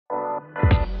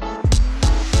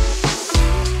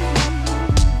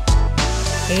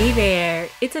Hey there,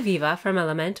 it's Aviva from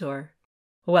Elementor.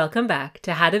 Welcome back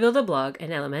to How to Build a Blog in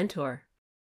Elementor.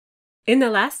 In the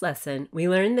last lesson, we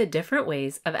learned the different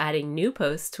ways of adding new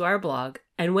posts to our blog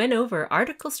and went over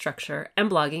article structure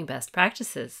and blogging best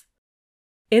practices.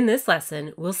 In this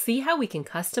lesson, we'll see how we can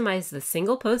customize the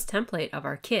single post template of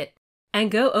our kit and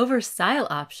go over style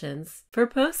options for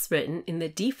posts written in the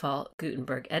default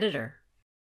Gutenberg editor.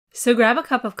 So grab a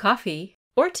cup of coffee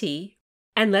or tea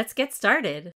and let's get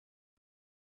started.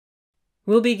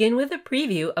 We'll begin with a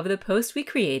preview of the post we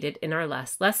created in our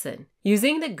last lesson,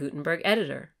 using the Gutenberg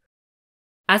editor.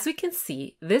 As we can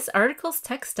see, this article's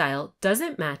text style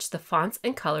doesn't match the fonts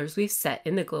and colors we've set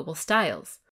in the global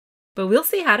styles, but we'll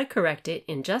see how to correct it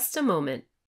in just a moment.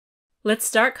 Let's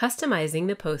start customizing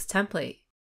the post template.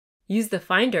 Use the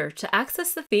Finder to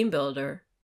access the theme builder.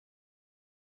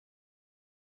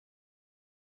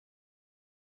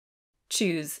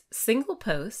 Choose Single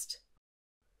Post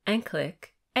and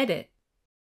click Edit.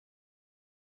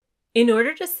 In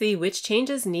order to see which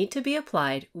changes need to be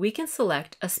applied, we can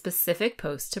select a specific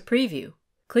post to preview.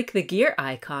 Click the gear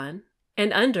icon,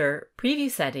 and under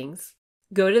Preview Settings,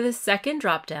 go to the second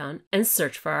drop-down and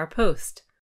search for our post.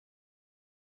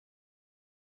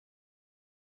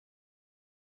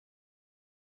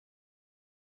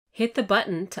 Hit the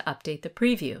button to update the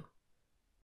preview.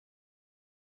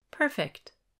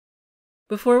 Perfect.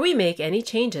 Before we make any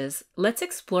changes, let's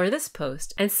explore this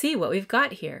post and see what we've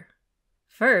got here.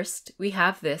 First, we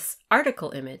have this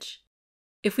article image.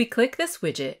 If we click this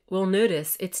widget, we'll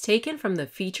notice it's taken from the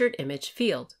Featured Image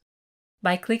field.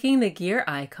 By clicking the gear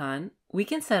icon, we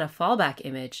can set a fallback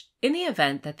image in the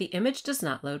event that the image does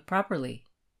not load properly.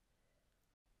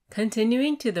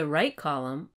 Continuing to the right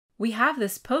column, we have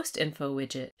this Post Info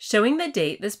widget showing the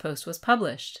date this post was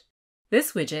published.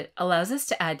 This widget allows us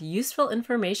to add useful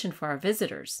information for our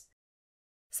visitors,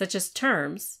 such as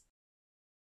terms,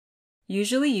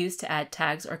 usually used to add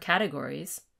tags or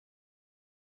categories,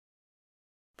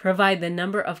 provide the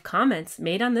number of comments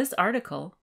made on this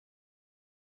article,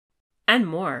 and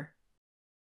more.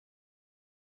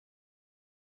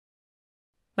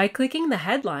 By clicking the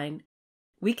headline,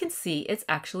 we can see it's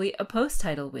actually a post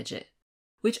title widget,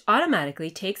 which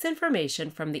automatically takes information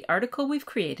from the article we've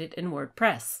created in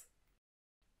WordPress.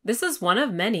 This is one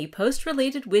of many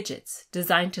post-related widgets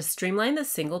designed to streamline the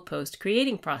single post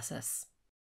creating process.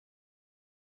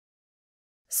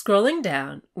 Scrolling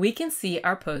down, we can see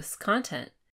our post's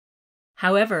content.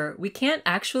 However, we can't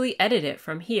actually edit it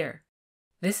from here.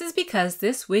 This is because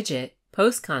this widget,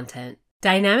 Post Content,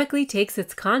 dynamically takes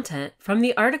its content from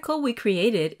the article we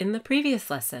created in the previous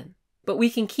lesson. But we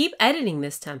can keep editing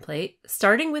this template,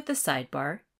 starting with the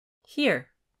sidebar here.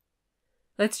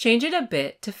 Let's change it a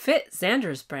bit to fit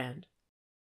Xander's brand.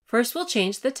 First, we'll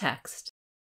change the text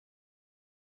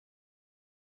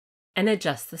and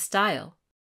adjust the style.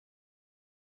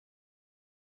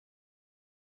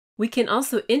 We can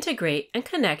also integrate and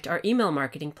connect our email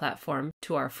marketing platform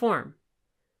to our form.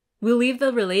 We'll leave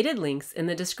the related links in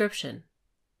the description.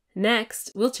 Next,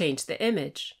 we'll change the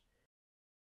image.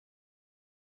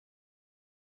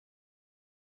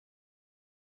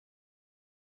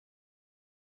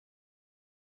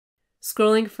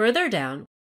 Scrolling further down,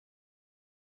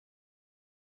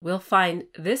 we'll find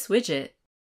this widget,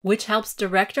 which helps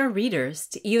direct our readers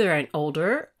to either an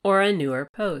older or a newer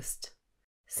post.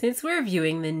 Since we're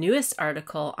viewing the newest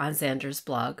article on Xander's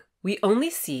blog, we only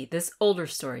see this Older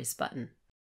Stories button.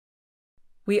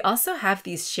 We also have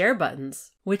these share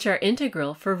buttons, which are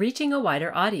integral for reaching a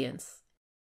wider audience.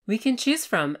 We can choose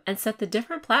from and set the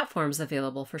different platforms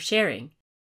available for sharing,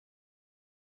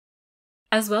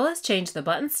 as well as change the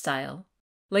button style,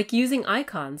 like using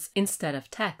icons instead of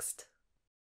text.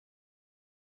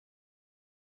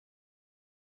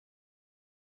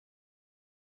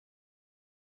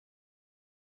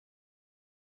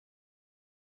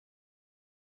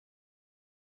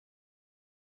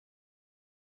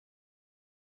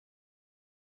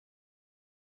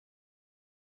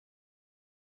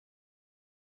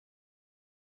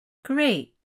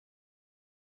 Great!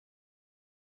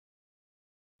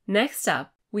 Next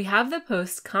up, we have the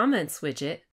Post Comments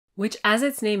widget, which, as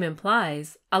its name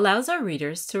implies, allows our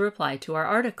readers to reply to our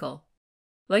article.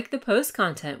 Like the Post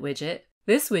Content widget,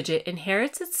 this widget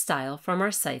inherits its style from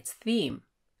our site's theme.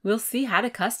 We'll see how to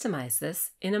customize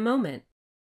this in a moment.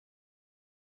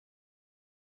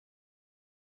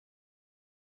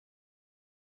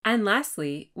 And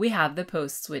lastly, we have the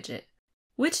Posts widget,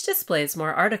 which displays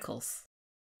more articles.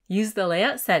 Use the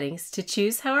layout settings to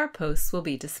choose how our posts will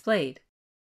be displayed.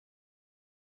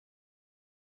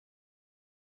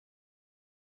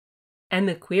 And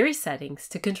the query settings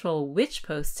to control which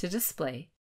posts to display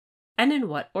and in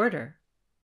what order.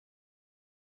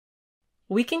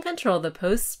 we can control the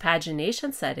post's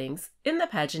pagination settings in the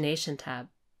Pagination tab.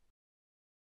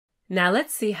 Now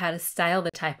let's see how to style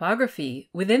the typography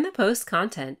within the post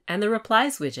content and the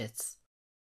replies widgets.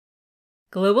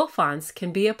 Global fonts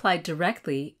can be applied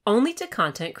directly only to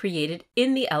content created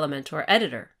in the Elementor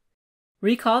editor.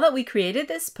 Recall that we created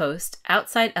this post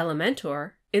outside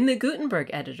Elementor in the Gutenberg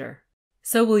editor,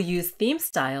 so we'll use Theme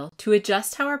Style to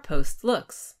adjust how our post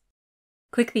looks.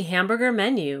 Click the hamburger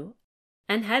menu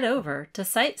and head over to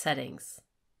Site Settings.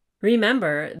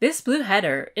 Remember, this blue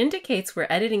header indicates we're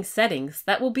editing settings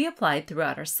that will be applied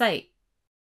throughout our site.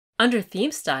 Under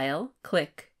Theme Style,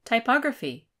 click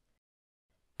Typography.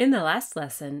 In the last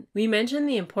lesson, we mentioned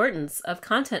the importance of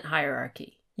content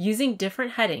hierarchy, using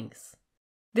different headings.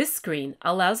 This screen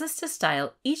allows us to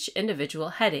style each individual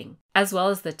heading, as well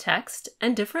as the text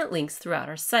and different links throughout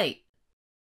our site.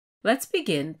 Let's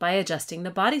begin by adjusting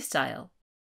the body style,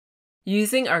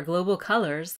 using our global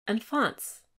colors and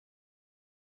fonts.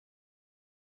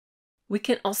 We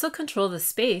can also control the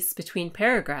space between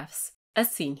paragraphs,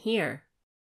 as seen here.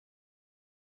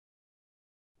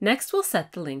 Next, we'll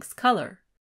set the link's color,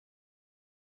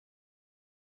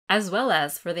 as well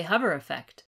as for the hover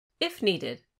effect, if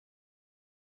needed.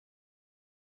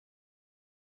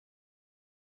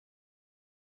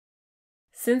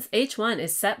 Since H1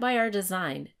 is set by our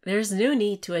design, there's no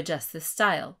need to adjust this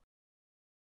style.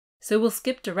 So we'll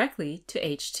skip directly to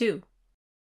H2.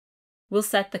 We'll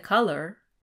set the color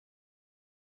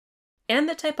and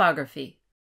the typography.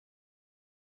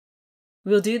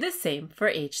 We'll do the same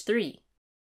for H3.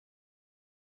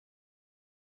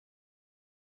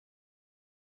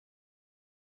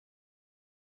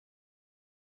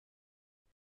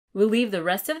 We'll leave the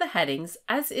rest of the headings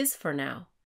as is for now.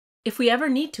 If we ever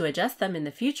need to adjust them in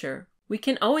the future, we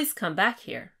can always come back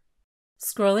here.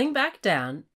 Scrolling back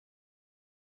down,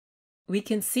 we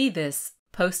can see this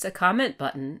Post a Comment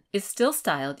button is still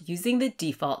styled using the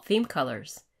default theme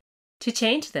colors. To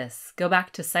change this, go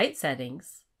back to Site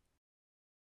Settings,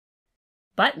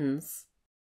 Buttons,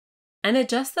 and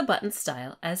adjust the button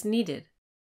style as needed.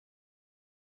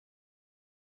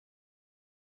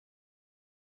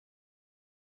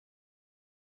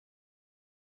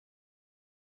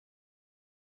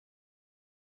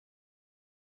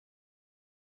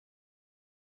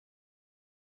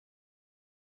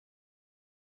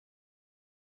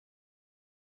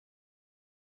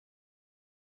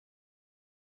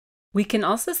 We can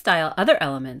also style other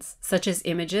elements, such as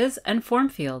images and form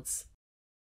fields.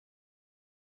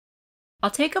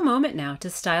 I'll take a moment now to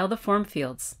style the form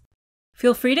fields.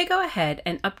 Feel free to go ahead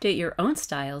and update your own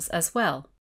styles as well.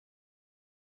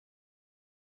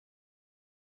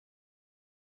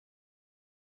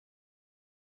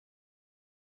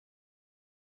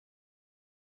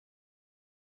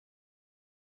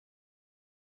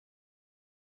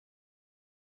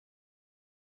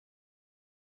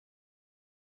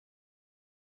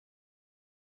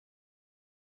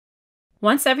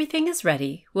 Once everything is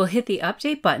ready, we'll hit the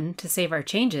Update button to save our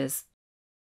changes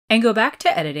and go back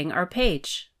to editing our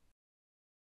page.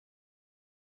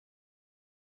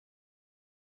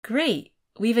 Great!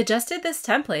 We've adjusted this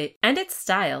template and its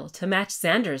style to match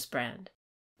Xander's brand,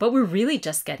 but we're really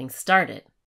just getting started.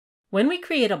 When we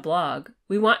create a blog,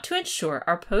 we want to ensure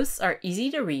our posts are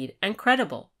easy to read and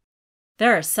credible.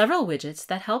 There are several widgets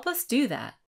that help us do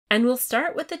that, and we'll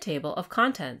start with the table of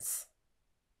contents.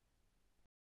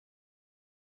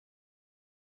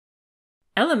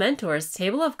 Elementor's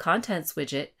Table of Contents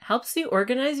widget helps you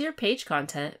organize your page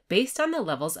content based on the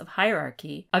levels of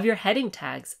hierarchy of your heading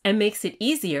tags and makes it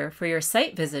easier for your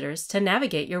site visitors to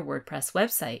navigate your WordPress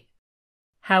website.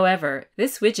 However,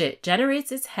 this widget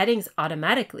generates its headings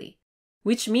automatically,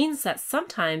 which means that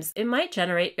sometimes it might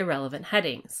generate irrelevant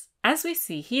headings, as we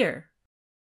see here.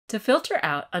 To filter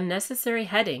out unnecessary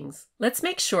headings, let's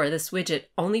make sure this widget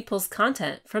only pulls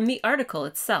content from the article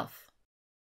itself.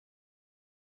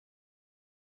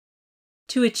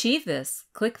 To achieve this,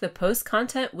 click the Post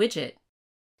Content widget,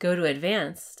 go to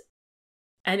Advanced,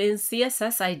 and in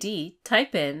CSS ID,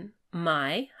 type in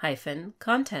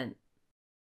my-content.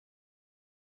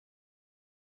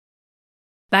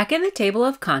 Back in the table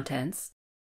of contents,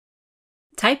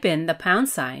 type in the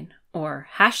 # or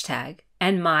hashtag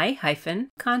and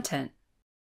my-content.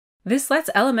 This lets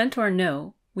Elementor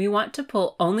know we want to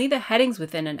pull only the headings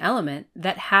within an element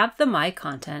that have the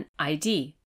my-content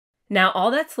ID. Now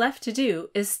all that's left to do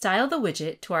is style the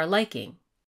widget to our liking.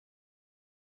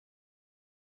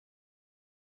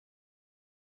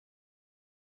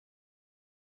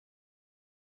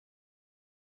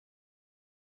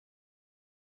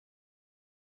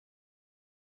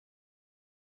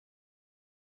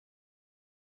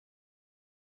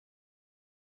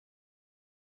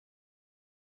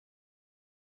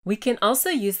 We can also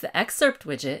use the excerpt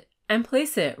widget and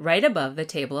place it right above the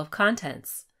table of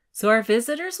contents, so our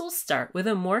visitors will start with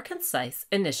a more concise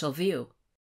initial view.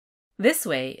 This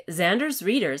way, Xander's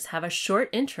readers have a short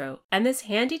intro and this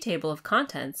handy table of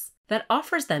contents that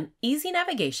offers them easy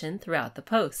navigation throughout the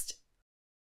post.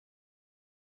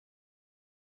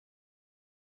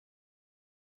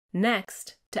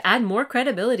 Next, to add more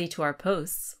credibility to our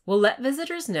posts, we'll let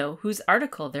visitors know whose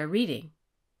article they're reading.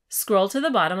 Scroll to the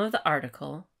bottom of the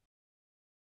article,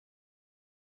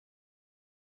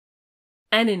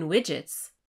 and in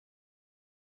Widgets,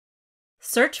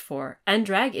 search for and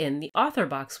drag in the Author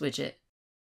Box widget.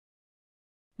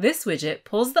 This widget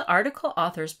pulls the article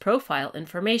author's profile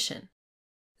information.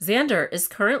 Xander is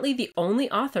currently the only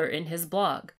author in his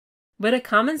blog, but a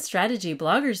common strategy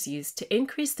bloggers use to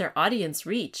increase their audience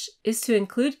reach is to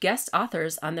include guest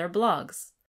authors on their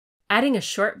blogs. Adding a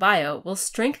short bio will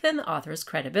strengthen the author's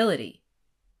credibility.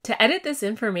 To edit this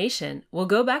information, we'll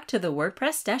go back to the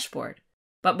WordPress dashboard,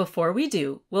 but before we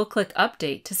do, we'll click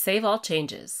Update to save all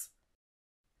changes.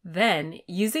 Then,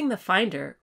 using the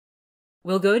Finder,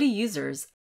 we'll go to Users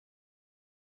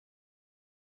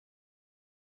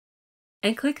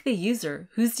and click the user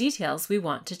whose details we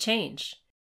want to change.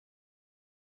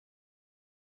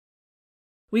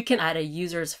 We can add a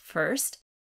user's first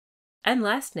and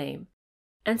last name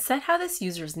and set how this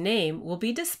user's name will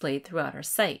be displayed throughout our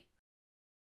site.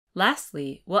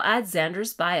 Lastly, we'll add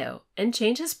Xander's bio and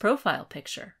change his profile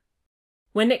picture.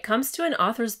 When it comes to an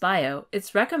author's bio,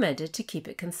 it's recommended to keep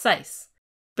it concise,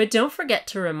 but don't forget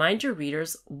to remind your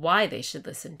readers why they should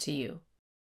listen to you.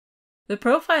 The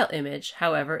profile image,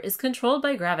 however, is controlled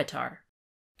by Gravatar.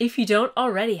 If you don't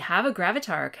already have a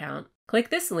Gravatar account, click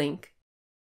this link,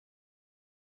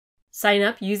 sign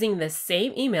up using the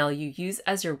same email you use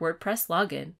as your WordPress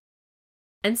login,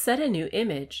 and set a new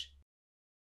image.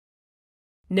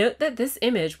 Note that this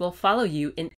image will follow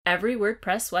you in every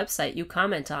WordPress website you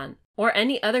comment on, or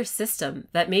any other system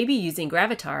that may be using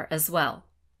Gravatar as well.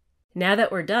 Now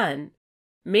that we're done,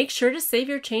 make sure to save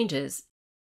your changes,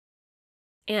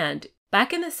 and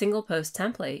back in the single post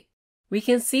template, we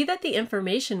can see that the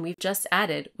information we've just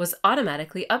added was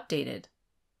automatically updated.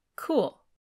 Cool.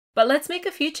 But let's make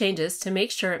a few changes to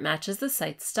make sure it matches the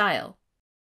site's style.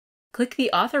 Click the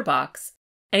Author box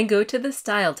and go to the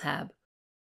Style tab.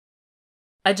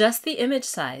 Adjust the image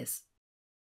size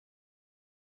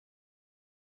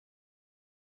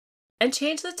and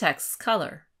change the text's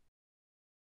color.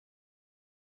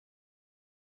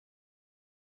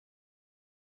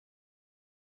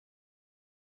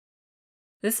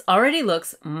 This already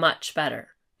looks much better,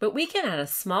 but we can add a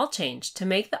small change to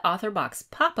make the Author box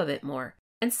pop a bit more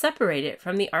and separate it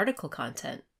from the article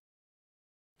content.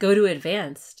 Go to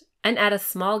Advanced and add a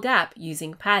small gap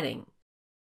using padding.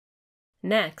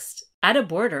 Next, add a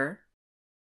border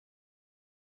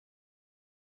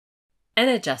and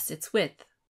adjust its width.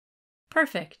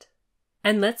 Perfect.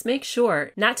 And let's make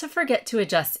sure not to forget to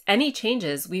adjust any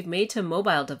changes we've made to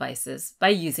mobile devices by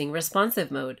using responsive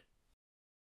mode.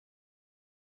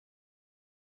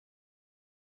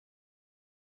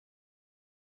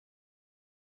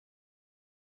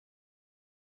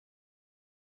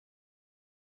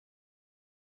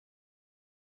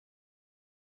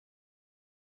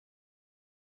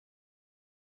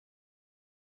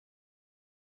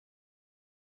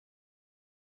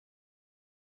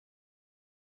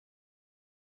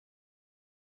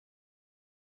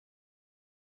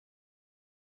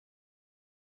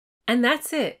 And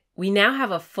that's it. We now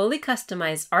have a fully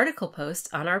customized article post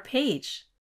on our page.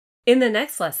 In the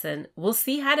next lesson, we'll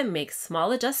see how to make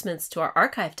small adjustments to our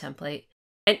archive template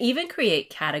and even create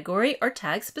category or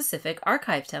tag specific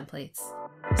archive templates.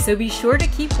 So be sure to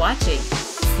keep watching.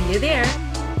 See you there!